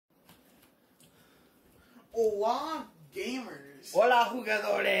Hola, gamers. Hola,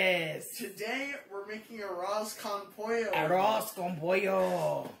 jugadores. Today, we're making arroz con pollo. Arroz con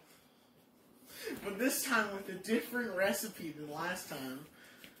pollo. But this time with a different recipe than last time.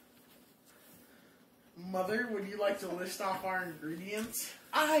 Mother, would you like to list off our ingredients?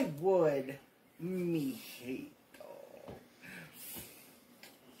 I would, mijito.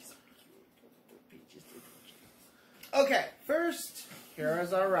 Okay, first, here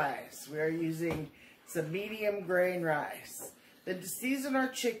is our rice. We are using some medium grain rice. Then to season our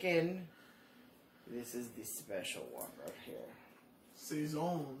chicken, this is the special one right here.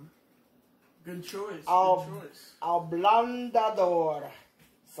 Sazon. Good choice. Al Good choice. Ablandador.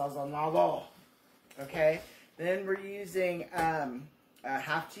 Sazonado. Okay, then we're using a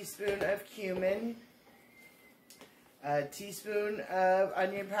half teaspoon of cumin, a teaspoon of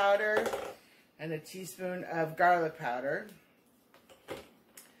onion powder, and a teaspoon of garlic powder.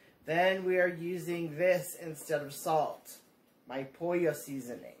 Then we are using this instead of salt, my pollo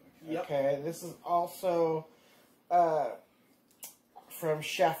seasoning. Yep. Okay, this is also from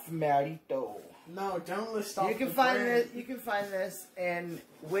Chef Merito. No, don't list off You can find this. You can find this in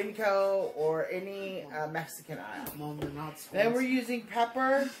Winco or any Mexican aisle. Mom, we're not sponsored. Then we're using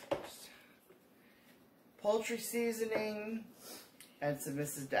pepper, poultry seasoning, and some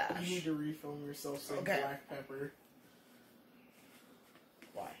Mrs. Dash. You need to refilm yourself some Okay. black pepper.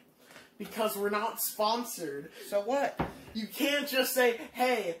 Why? Because we're not sponsored. So what? You can't just say,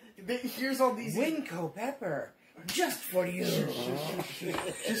 hey, here's all these... Winco pepper, just for you.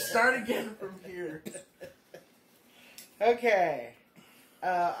 Just start again from here. Okay.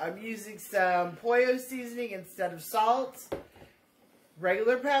 I'm using some pollo seasoning instead of salt,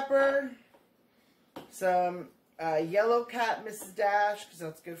 regular pepper, some yellow cat Mrs. Dash, because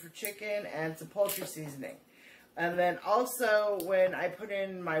that's good for chicken, and some poultry seasoning. And then also, when I put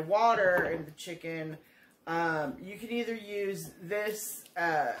in my water in the chicken, you can either use this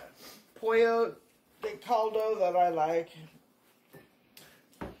pollo de caldo that I like,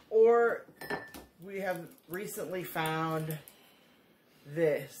 or we have recently found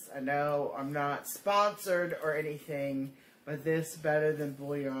this. I know I'm not sponsored or anything, but this Better Than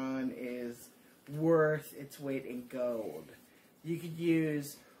Bullion is worth its weight in gold. You could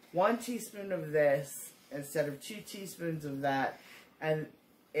use 1 teaspoon of this instead of 2 teaspoons of that, and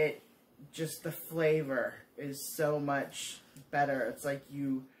it just, the flavor is so much better. It's like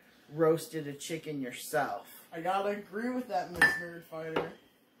you roasted a chicken yourself. I gotta agree with that, Miss Nerd Fighter.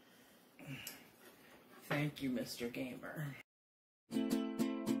 Thank you, Mr. Gamer.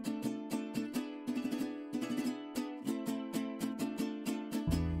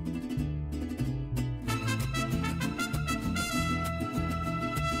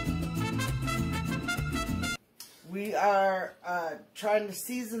 We are trying to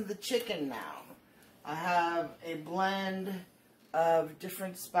season the chicken now. I have a blend of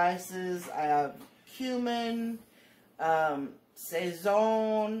different spices. I have cumin,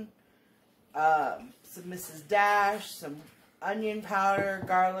 sazon, some Mrs. Dash, some onion powder,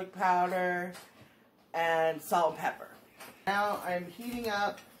 garlic powder, and salt and pepper. Now I'm heating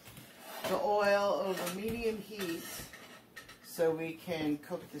up the oil over medium heat so we can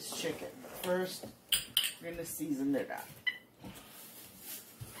cook this chicken. First, we're going to season it up.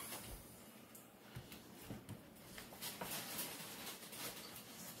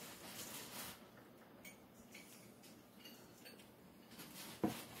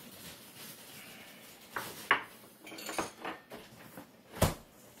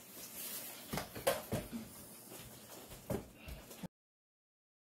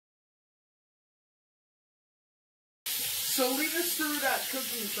 So lead us through that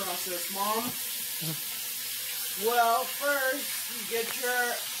cooking process, Mom. Well, first, you get your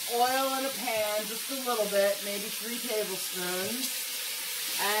oil in a pan, just a little bit, maybe 3 tablespoons.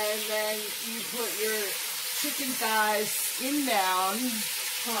 And then you put your chicken thighs skin down.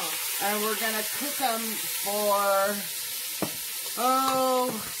 And we're going to cook them for,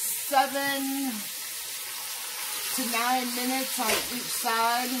 7 to 9 minutes on each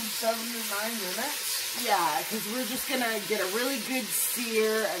side. 7 to 9 minutes? Yeah, because we're just going to get a really good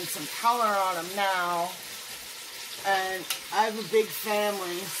sear and some color on them now. And I have a big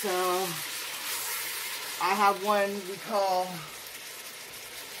family, so I have one we call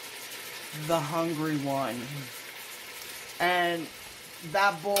the hungry one. And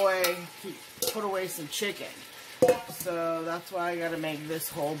that boy, he put away some chicken. So that's why I got to make this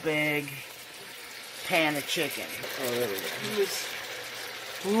whole big pan of chicken. Oh, there we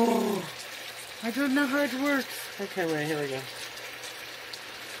go. Ooh, I don't know how it works. Okay, wait, here we go.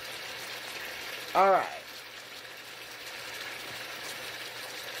 Alright.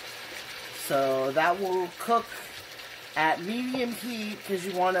 So that will cook at medium heat because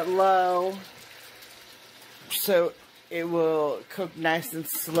you want it low. So it will cook nice and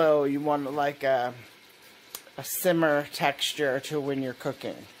slow. You want it like a simmer texture to when you're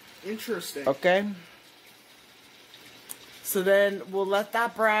cooking. Interesting. Okay? So then we'll let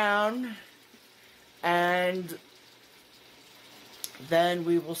that brown, and then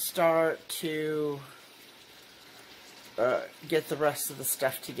we will start to get the rest of the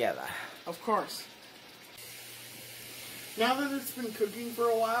stuff together. Of course. Now that it's been cooking for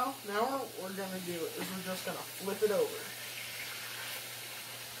a while, now what we're going to do is we're just going to flip it over.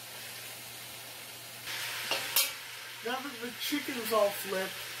 Now that the chicken's all flipped,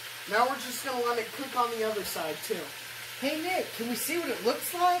 now we're just going to let it cook on the other side too. Hey Nick, can we see what it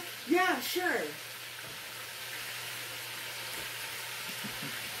looks like? Yeah, sure.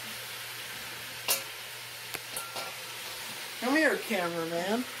 Come here,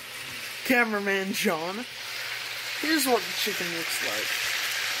 cameraman. Cameraman John. Here's what the chicken looks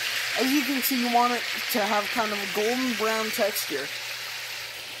like. As you can see, you want it to have kind of a golden brown texture.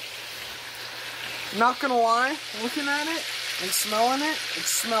 Not gonna lie, looking at it and smelling it, it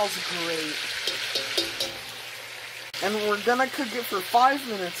smells great. And we're gonna cook it for 5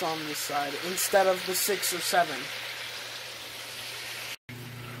 minutes on this side instead of the 6 or 7.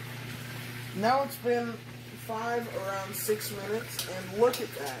 Now it's been around 6 minutes, and look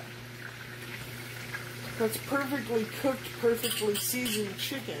at that. That's perfectly cooked, perfectly seasoned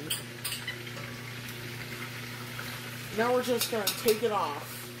chicken. Now we're just gonna take it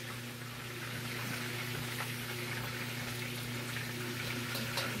off.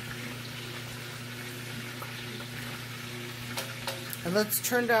 And let's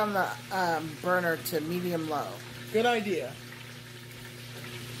turn down the burner to medium-low. Good idea.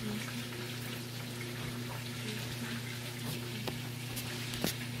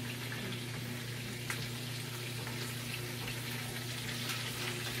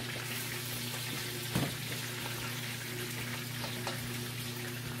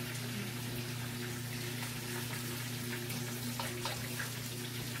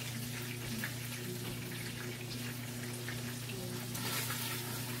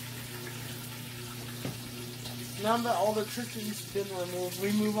 Now that all the chicken's been removed,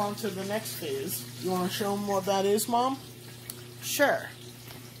 we move on to the next phase. You want to show them what that is, Mom? Sure.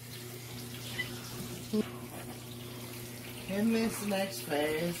 In this next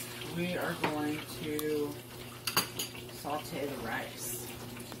phase, we are going to saute the rice.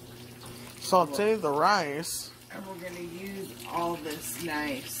 Saute the rice. And we're going to use all this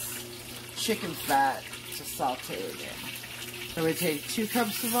nice chicken fat to saute it in. So we take 2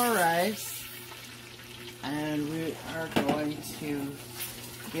 cups of our rice, and we are going to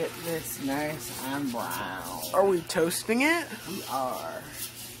get this nice and brown. Are we toasting it? We are.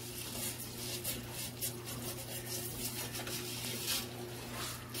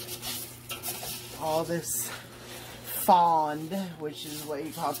 All this fond, which is what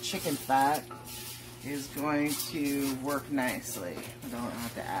you call chicken fat, is going to work nicely. We don't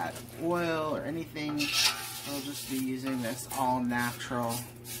have to add oil or anything. We'll just be using this all natural.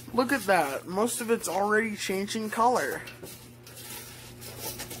 Look at that. Most of it's already changing color.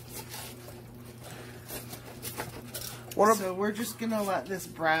 So we're just going to let this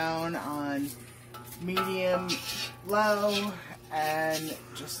brown on medium low and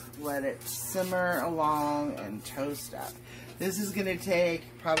just let it simmer along and toast up. This is going to take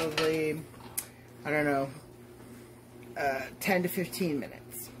probably, I don't know, 10 to 15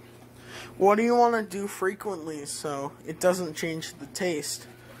 minutes. What do you want to do frequently so it doesn't change the taste?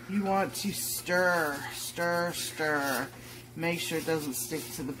 You want to stir, stir, stir. Make sure it doesn't stick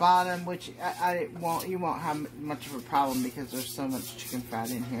to the bottom, which you won't have much of a problem because there's so much chicken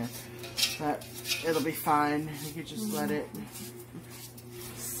fat in here. But it'll be fine. You can just let it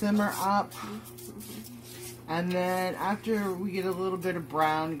simmer up. And then after we get a little bit of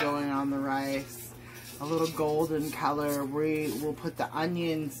brown going on the rice, a little golden color, we will put the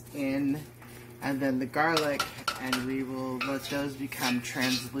onions in and then the garlic, and we will let those become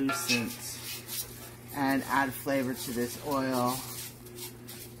translucent and add flavor to this oil,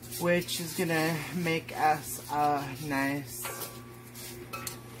 which is gonna make us a nice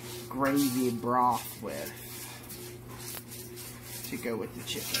gravy broth with to go with the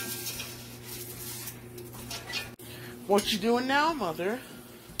chicken. What you doing now, Mother?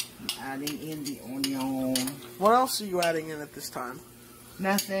 Adding in the onion. What else are you adding in at this time?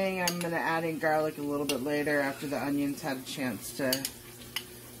 Nothing. I'm going to add in garlic a little bit later after the onions had a chance to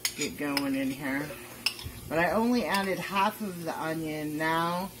get going in here. But I only added half of the onion.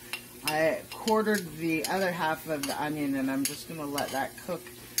 Now I quartered the other half of the onion, and I'm just going to let that cook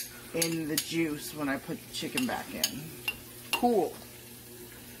in the juice when I put the chicken back in. Cool.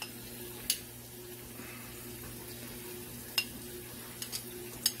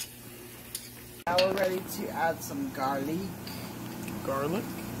 Now we're ready to add some garlic. Garlic.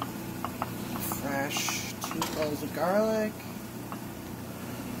 Fresh 2 cloves of garlic.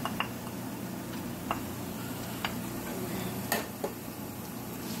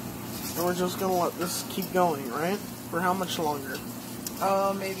 And we're just gonna let this keep going, right? For how much longer?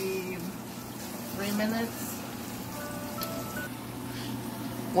 Oh, maybe 3 minutes.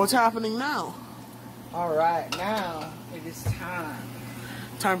 What's happening now? Alright, now it is time.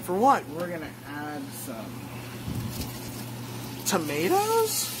 Time for what? We're gonna add some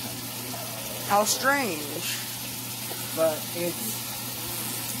tomatoes? How strange. But it's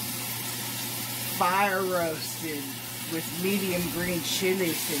fire roasted with medium green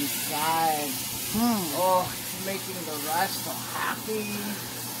chilies inside. Oh, it's making the rice so happy.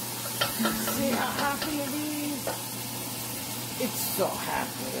 See how happy it is? It's so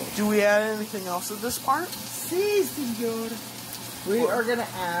happy. Do we add anything else at this part? Si, senor. We are going to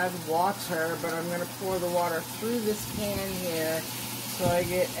add water, but I'm going to pour the water through this can here so I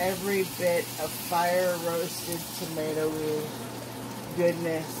get every bit of fire roasted tomatoey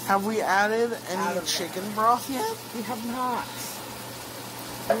goodness. Have we added any chicken broth yet? We have not.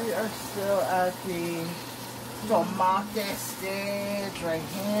 We are still at the tomate stage right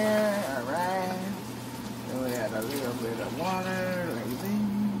here. Alright. Then we add a little bit of water like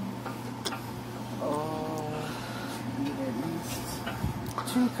this. Oh, we need at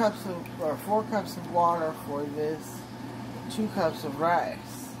least 2 cups of, or 4 cups of water for this 2 cups of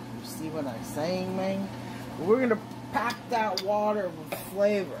rice. You see what I'm saying, man? We're going to pack that water with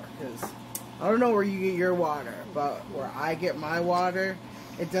flavor, because I don't know where you get your water, but where I get my water,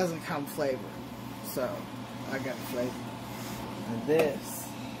 it doesn't come flavored. So, I got flavor. And this.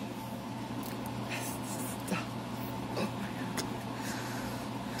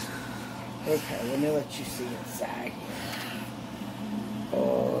 Okay, let me let you see inside here.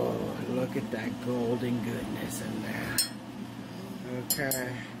 Oh, look at that golden goodness in there.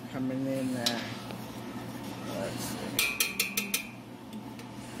 Okay, coming in there. Let's see.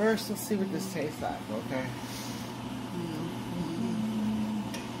 First, let's see what this tastes like, okay?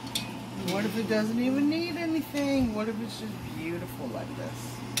 What if it doesn't even need anything? What if it's just beautiful like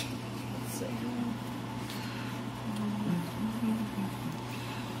this? Let's see.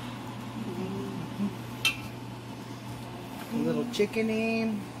 A little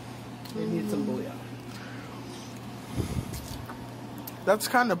chickeny. We need some bullion. That's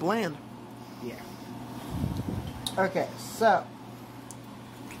kind of bland. Yeah. Okay, so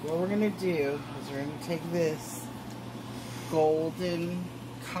what we're gonna do is we're gonna take this golden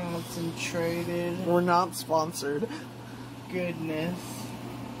concentrated We're not sponsored. goodness.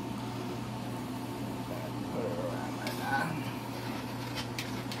 Put it around like that.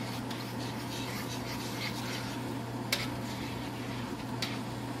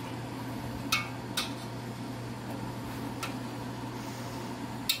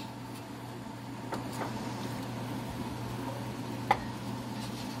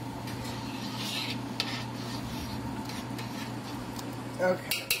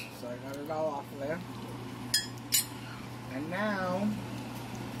 Okay, so I got it all off of there. And now,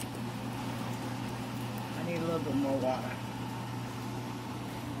 I need a little bit more water.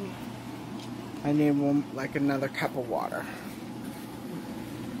 I need one, like another cup of water.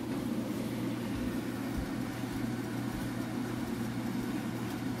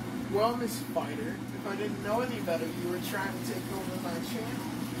 Well, Miss Fighter, if I didn't know any better, you were trying to take over my channel.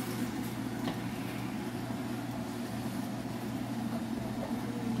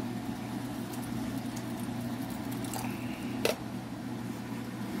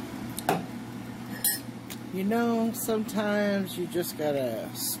 You know, sometimes you just gotta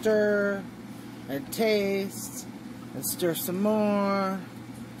stir and taste and stir some more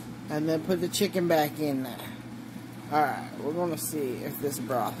and then put the chicken back in there. Alright, we're gonna see if this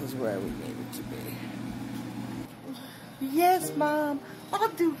broth is where we need it to be. Yes, Mom, I'll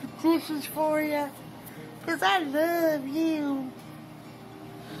do the dishes for you, 'cause I love you.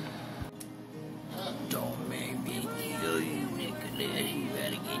 Don't make me kill you, Nicholas. You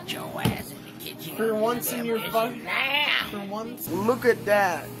better get your ass in the kitchen. For once in your fuck. For once. Look at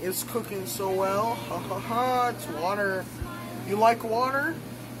that. It's cooking so well. Ha ha ha. It's water. You like water?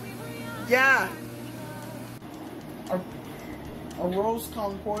 Yeah. Our roast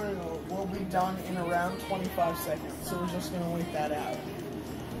con pollo will be done in around 25 seconds. So we're just going to wait that out.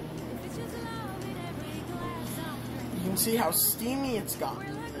 You can see how steamy it's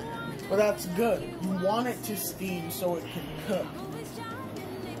gotten. But that's good. You want it to steam so it can cook.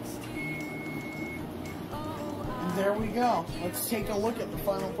 there we go. Let's take a look at the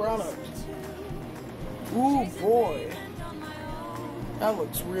final product. Ooh, boy. That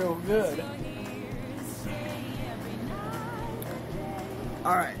looks real good.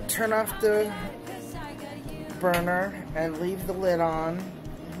 Alright, turn off the burner and leave the lid on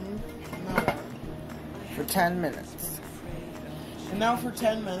for 10 minutes. And now for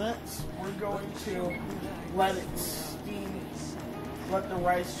 10 minutes, we're going to let it steam. Let the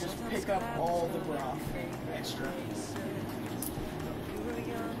rice just pick up all the broth extra.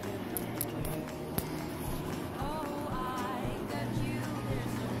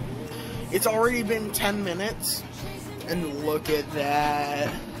 It's already been 10 minutes, and look at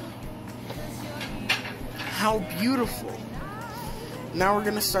that. How beautiful. Now we're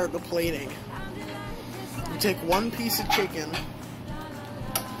gonna start the plating. You take one piece of chicken,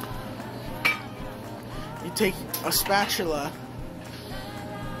 you take a spatula,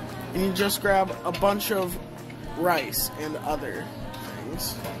 and you just grab a bunch of rice and other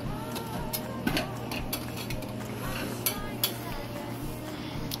things.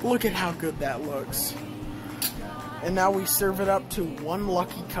 Look at how good that looks. And now we serve it up to one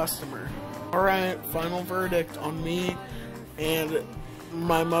lucky customer. Alright, final verdict on me and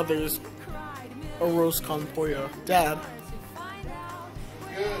my mother's Arroz con Pollo. Dad.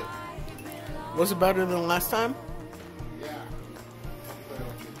 Good. Was it better than last time? Yeah.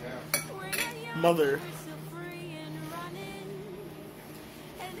 Mother.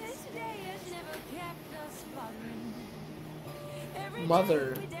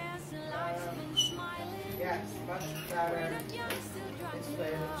 Mother. Yes, much better. It's the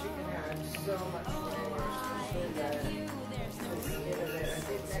chicken had so much flavor, especially the skin of it. I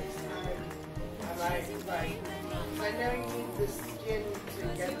think next time I might I know you need the skin to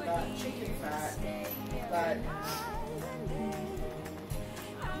get that chicken fat, but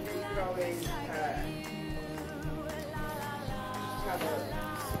you could always just have a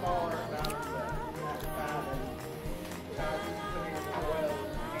smaller amount of that fat and put it in oil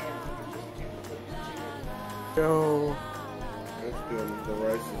and just put the chicken. Yo. That's good. The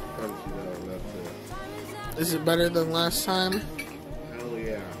rice is crunchy though. That's it. Is it better than last time?